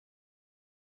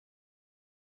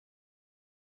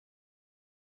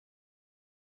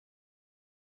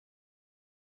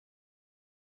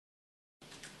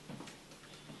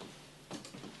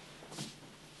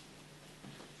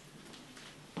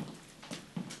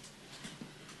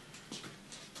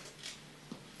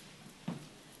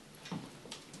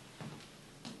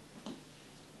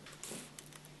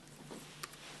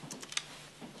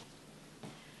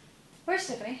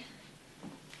Tiffany?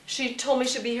 She told me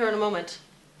she'd be here in a moment.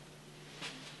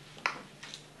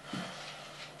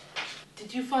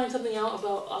 Did you find something out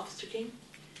about Officer King?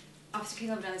 Officer King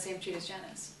lived on the same street as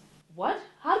Janice. What?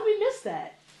 How did we miss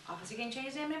that? Officer King changed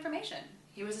his name and information.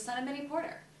 He was the son of Minnie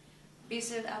Porter.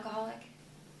 Abusive, alcoholic.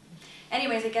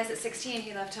 Anyways, I guess at 16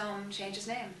 he left home, changed his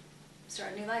name,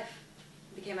 started a new life.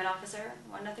 Became an officer,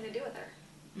 wanted nothing to do with her.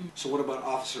 So what about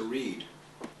Officer Reed?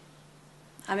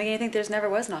 I'm beginning to think there's never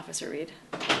was an Officer Reed.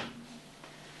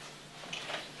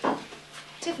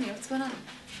 Tiffany, what's going on?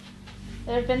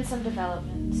 There have been some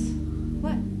developments.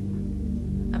 What?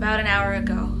 About an hour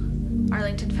ago,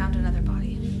 Arlington found another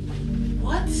body.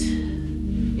 What?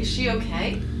 Is she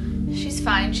okay? She's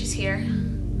fine, she's here.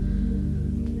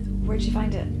 Where'd you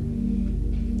find it?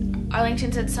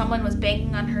 Arlington said someone was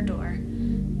banging on her door,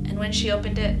 and when she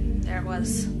opened it, there it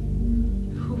was.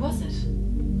 Who was it?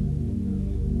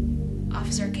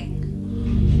 Officer King.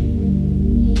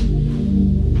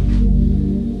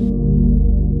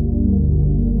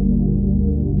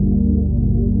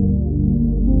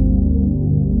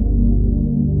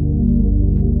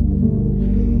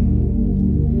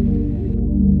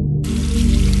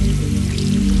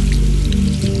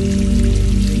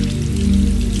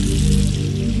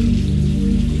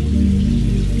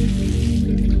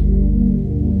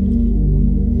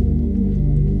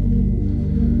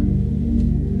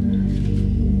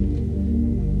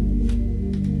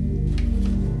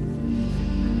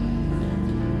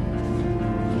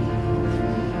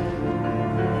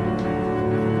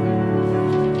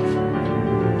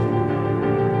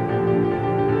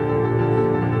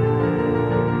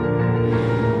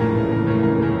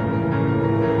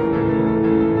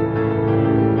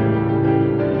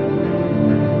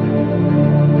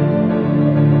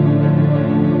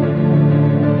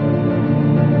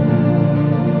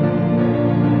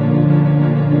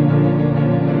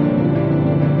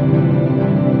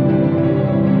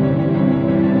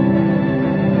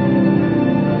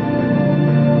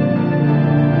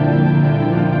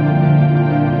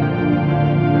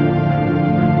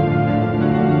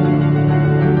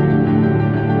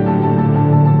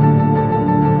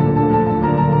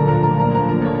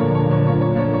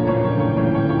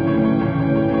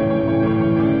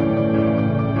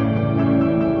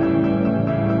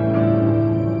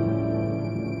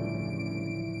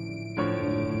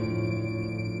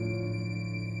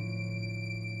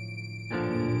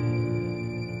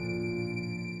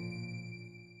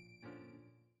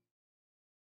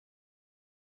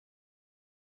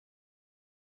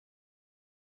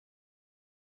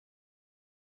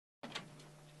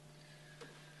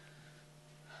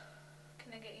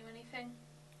 Can I get you anything?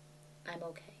 I'm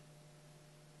okay.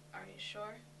 Are you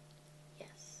sure?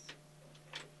 Yes.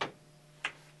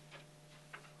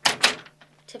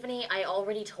 Tiffany, I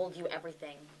already told you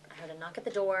everything. I heard a knock at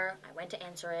the door, I went to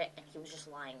answer it, and he was just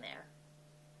lying there.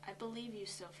 I believe you,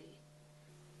 Sophie.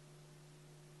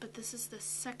 But this is the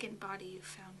second body you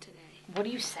found today. What are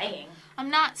you saying? I'm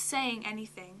not saying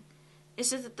anything. It's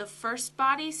just that the first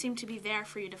body seemed to be there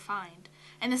for you to find,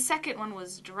 and the second one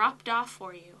was dropped off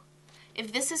for you.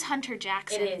 If this is Hunter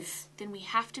Jackson, It is. Then we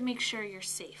have to make sure you're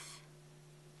safe.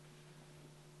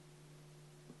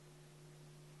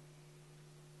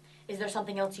 Is there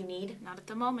something else you need? Not at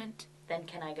the moment. Then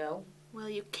can I go? Well,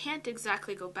 you can't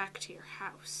exactly go back to your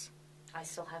house. I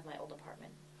still have my old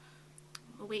apartment.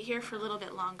 We'll wait here for a little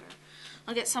bit longer.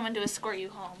 I'll get someone to escort you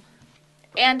home.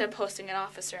 And I'm posting an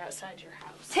officer outside your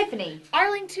house. Tiffany!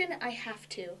 Arlington, I have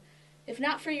to. If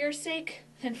not for your sake,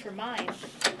 then for mine.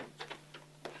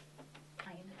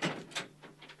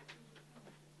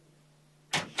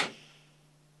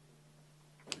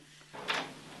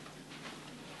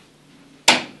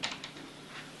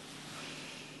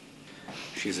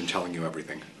 She isn't telling you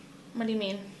everything. What do you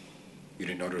mean? You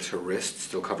didn't notice her wrist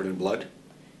still covered in blood?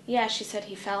 Yeah, she said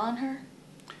he fell on her.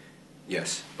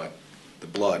 Yes, but the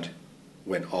blood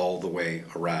went all the way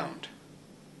around.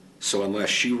 So unless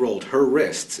she rolled her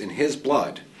wrists in his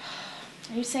blood...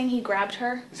 Are you saying he grabbed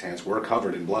her? His hands were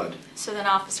covered in blood. So then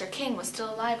Officer King was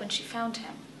still alive when she found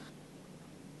him.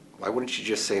 Why wouldn't she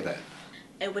just say that?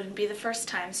 It wouldn't be the first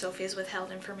time Sophie has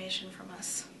withheld information from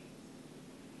us.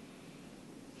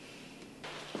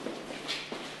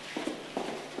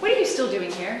 What are you still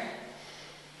doing here?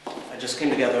 I just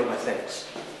came together with my things.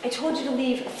 I told you to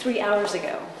leave 3 hours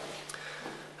ago.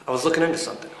 I was looking into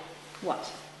something.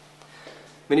 What?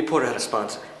 Minnie Porter had a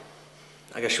sponsor.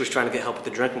 I guess she was trying to get help with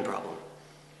the drinking problem.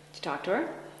 Did you talk to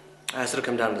her? I asked her to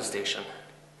come down to the station.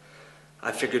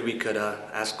 I figured we could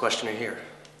ask a questioner here.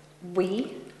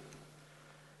 We?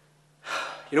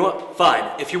 You know what?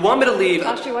 Fine. If you want me to leave...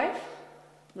 Talk to your wife?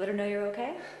 Let her know you're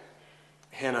okay?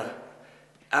 Hannah,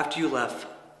 After you left,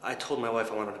 I told my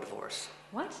wife I wanted a divorce.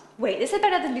 What? Wait, this had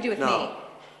nothing to do with me. No,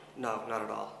 not at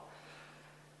all.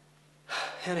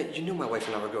 Hannah, you knew my wife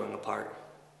and I were growing apart.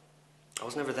 I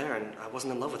was never there, and I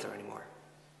wasn't in love with her anymore.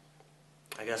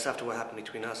 I guess after what happened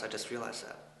between us, I just realized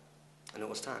that. And it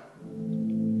was time.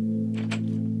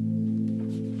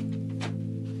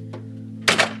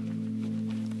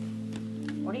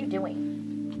 What are you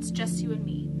doing? It's just you and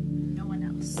me, no one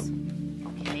else.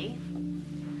 Okay.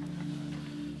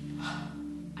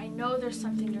 I know there's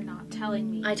something you're not telling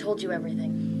me. I told you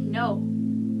everything. No,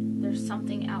 there's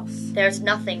something else. There's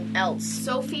nothing else.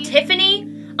 Sophie?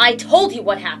 Tiffany, I told you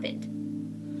what happened.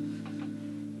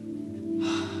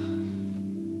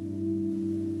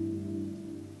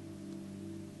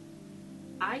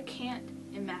 I can't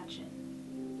imagine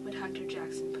what Hunter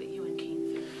Jackson put you and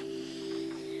Kane through.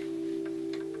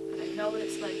 But I know what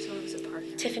it's like to lose a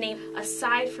partner. Tiffany.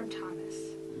 Aside from Thomas,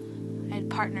 I had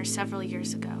partners several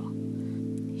years ago.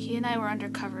 He and I were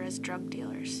undercover as drug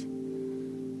dealers.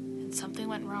 And something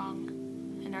went wrong,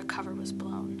 and our cover was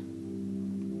blown.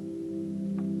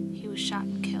 He was shot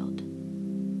and killed.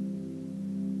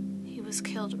 He was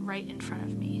killed right in front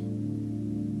of me.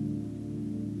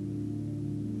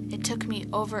 It took me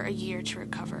over a year to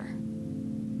recover.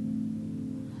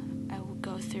 I would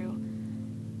go through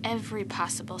every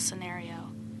possible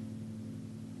scenario,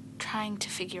 trying to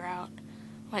figure out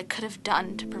what I could have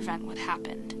done to prevent what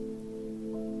happened.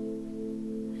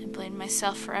 I blamed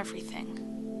myself for everything.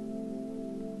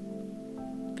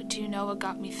 But do you know what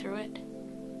got me through it?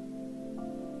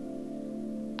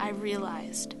 I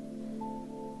realized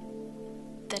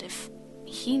that if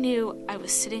he knew I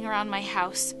was sitting around my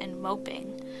house and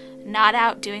moping, not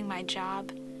out doing my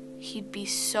job, he'd be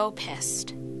so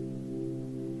pissed.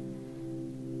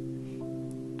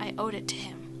 I owed it to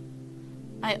him.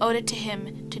 I owed it to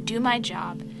him to do my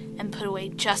job and put away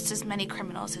just as many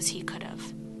criminals as he could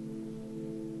have.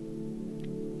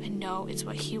 I know it's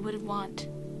what he would want,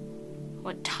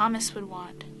 what Thomas would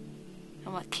want,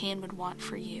 and what Kane would want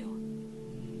for you.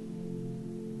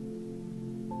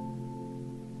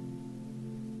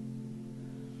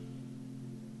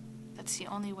 That's the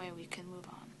only way we can move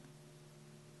on.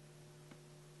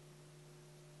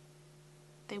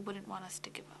 They wouldn't want us to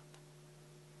give up.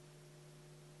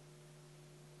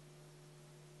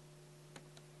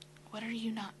 What are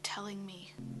you not telling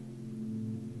me?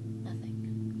 Nothing.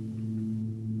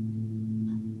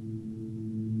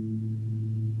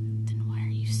 Then why are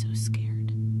you so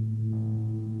scared?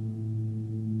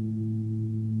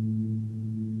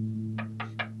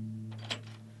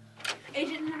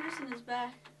 Agent Henderson is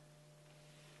back.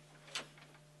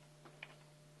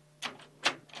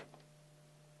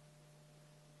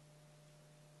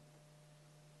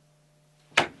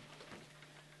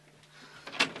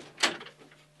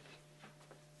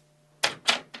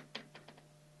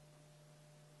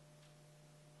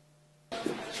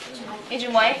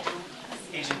 Agent White?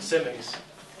 Agent Simmons.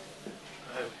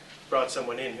 I brought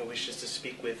someone in who wishes to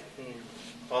speak with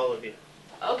all of you.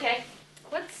 Okay.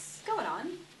 What's going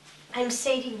on? I'm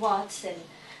Sadie Watson.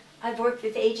 I've worked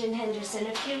with Agent Henderson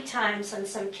a few times on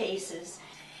some cases.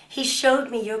 He showed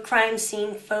me your crime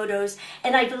scene photos,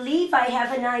 and I believe I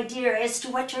have an idea as to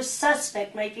what your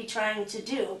suspect might be trying to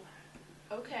do.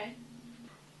 Okay.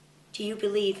 Do you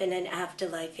believe in an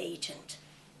afterlife agent?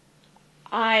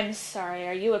 I'm sorry,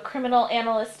 are you a criminal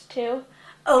analyst too?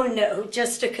 Oh no,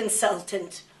 just a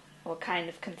consultant. What kind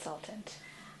of consultant?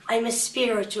 I'm a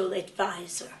spiritual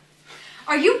advisor.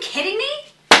 Are you kidding me?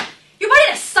 You're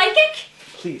running a psychic?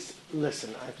 Please,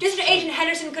 listen. Mr. Agent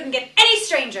Henderson couldn't get any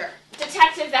stranger.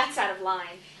 Detective, that's out of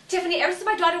line. Tiffany, ever since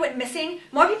my daughter went missing,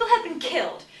 more people have been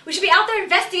killed. We should be out there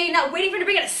investigating, not waiting for her to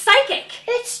bring in a psychic.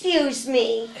 Excuse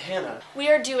me. Hannah. We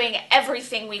are doing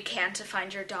everything we can to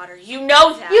find your daughter. You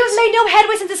know that. You've made no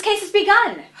headway since this case has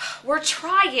begun. We're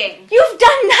trying. You've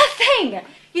done nothing.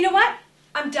 You know what?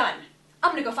 I'm done.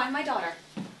 I'm gonna go find my daughter.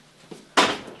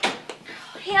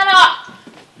 Hannah!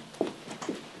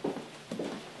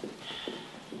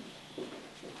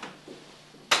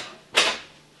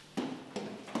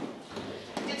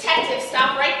 Detective,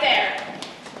 stop right there.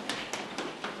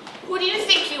 Who do you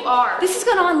think you are? This has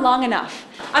gone on long enough.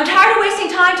 I'm tired of wasting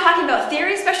time talking about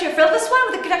theories, especially a frivolous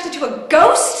one with a connection to a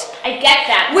ghost. I get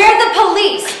that. We're the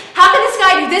police. How can this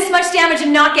guy do this much damage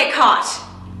and not get caught?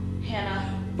 Hannah.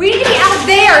 We need to be out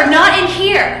there, not in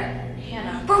here.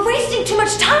 Hannah. We're wasting too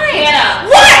much time. Hannah.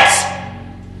 What?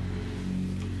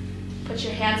 Put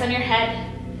your hands on your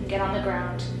head and get on the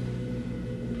ground.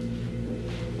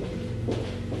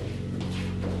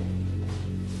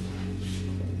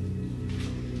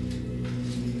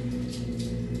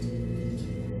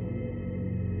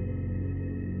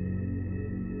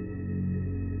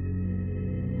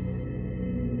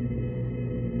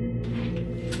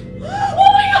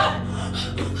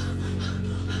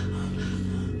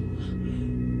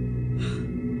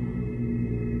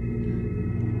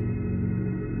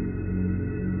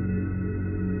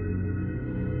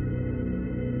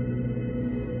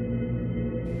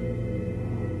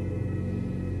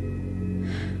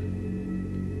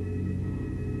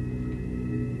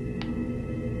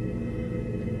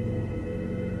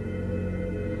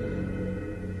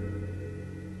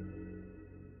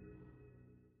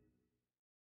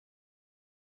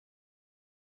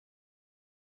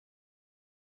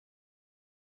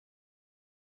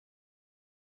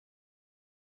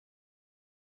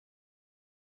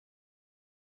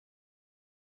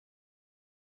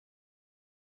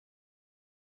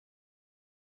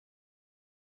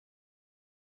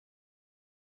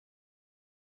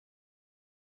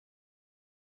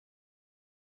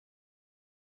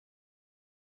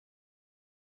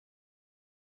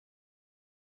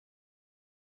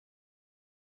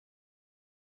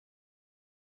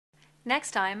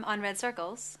 Next time on Red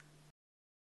Circles.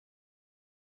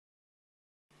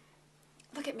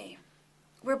 Look at me.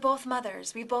 We're both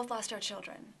mothers. We both lost our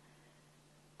children.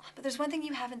 But there's one thing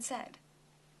you haven't said.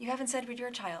 You haven't said what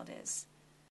your child is.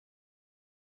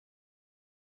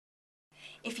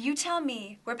 If you tell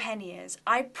me where Penny is,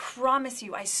 I promise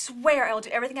you, I swear I will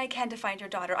do everything I can to find your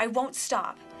daughter. I won't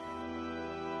stop.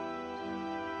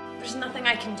 There's nothing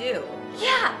I can do.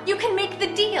 Yeah, you can make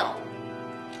the deal.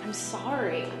 I'm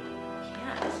sorry.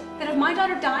 I can't. Then if my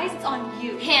daughter dies, it's on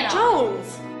you. Hannah.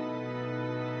 Jones!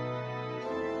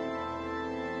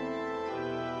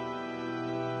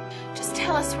 Just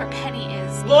tell us where Penny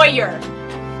is. Lawyer!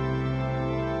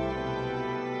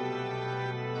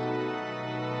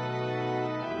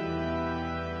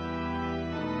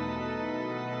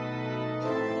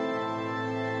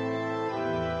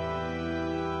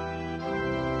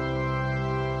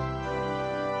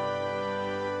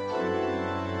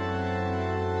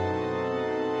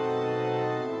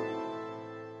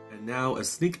 And now a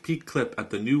sneak peek clip at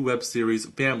the new web series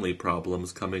Family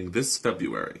Problems coming this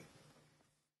February.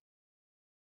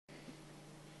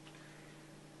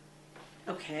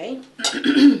 Okay,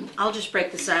 I'll just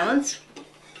break the silence.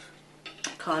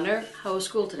 Connor, how was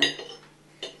school today?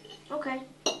 Okay.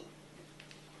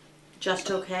 Just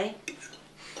okay?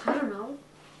 I don't know.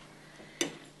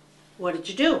 What did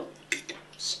you do?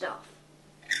 Stuff.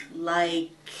 Like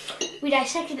We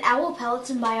dissected owl pellets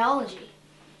in biology.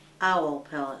 owl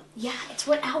pellet. Yeah, it's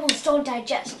what owls don't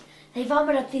digest. They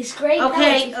vomit up these great Okay,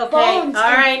 pellets with okay, bones. all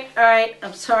right.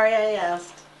 I'm sorry I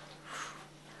asked.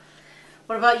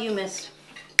 What about you, miss?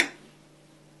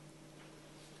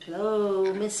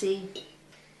 Hello, Missy.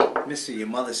 Missy, your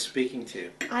mother's speaking to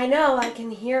you. I know, I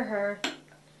can hear her.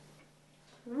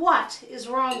 What is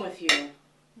wrong with you?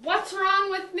 What's wrong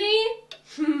with me?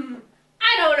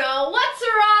 I don't know. What's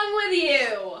wrong with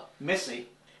you? Missy.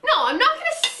 No, I'm not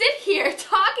gonna sit here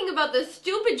talking about the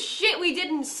stupid shit we did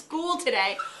in school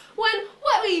today when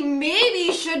what we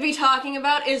maybe should be talking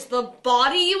about is the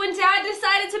body you and Dad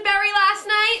decided to bury last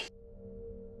night.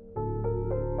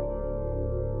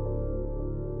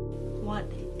 What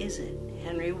is it,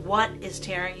 Henry? What is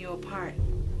tearing you apart?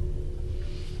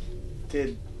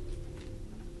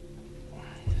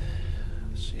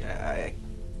 See, I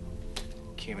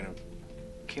can't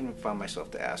even find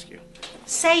myself to ask you.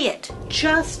 Say it.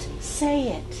 Just say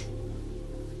it.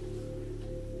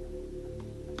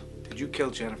 Did you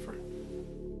kill Jennifer?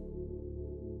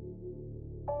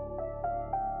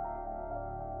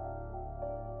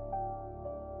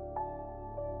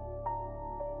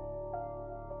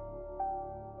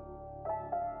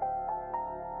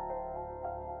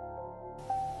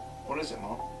 What is it,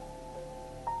 Mom?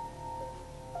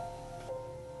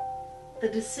 The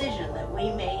decision that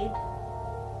we made.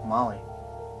 Molly.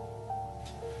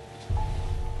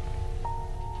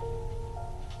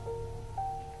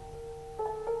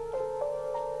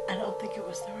 I don't think it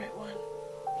was the right one.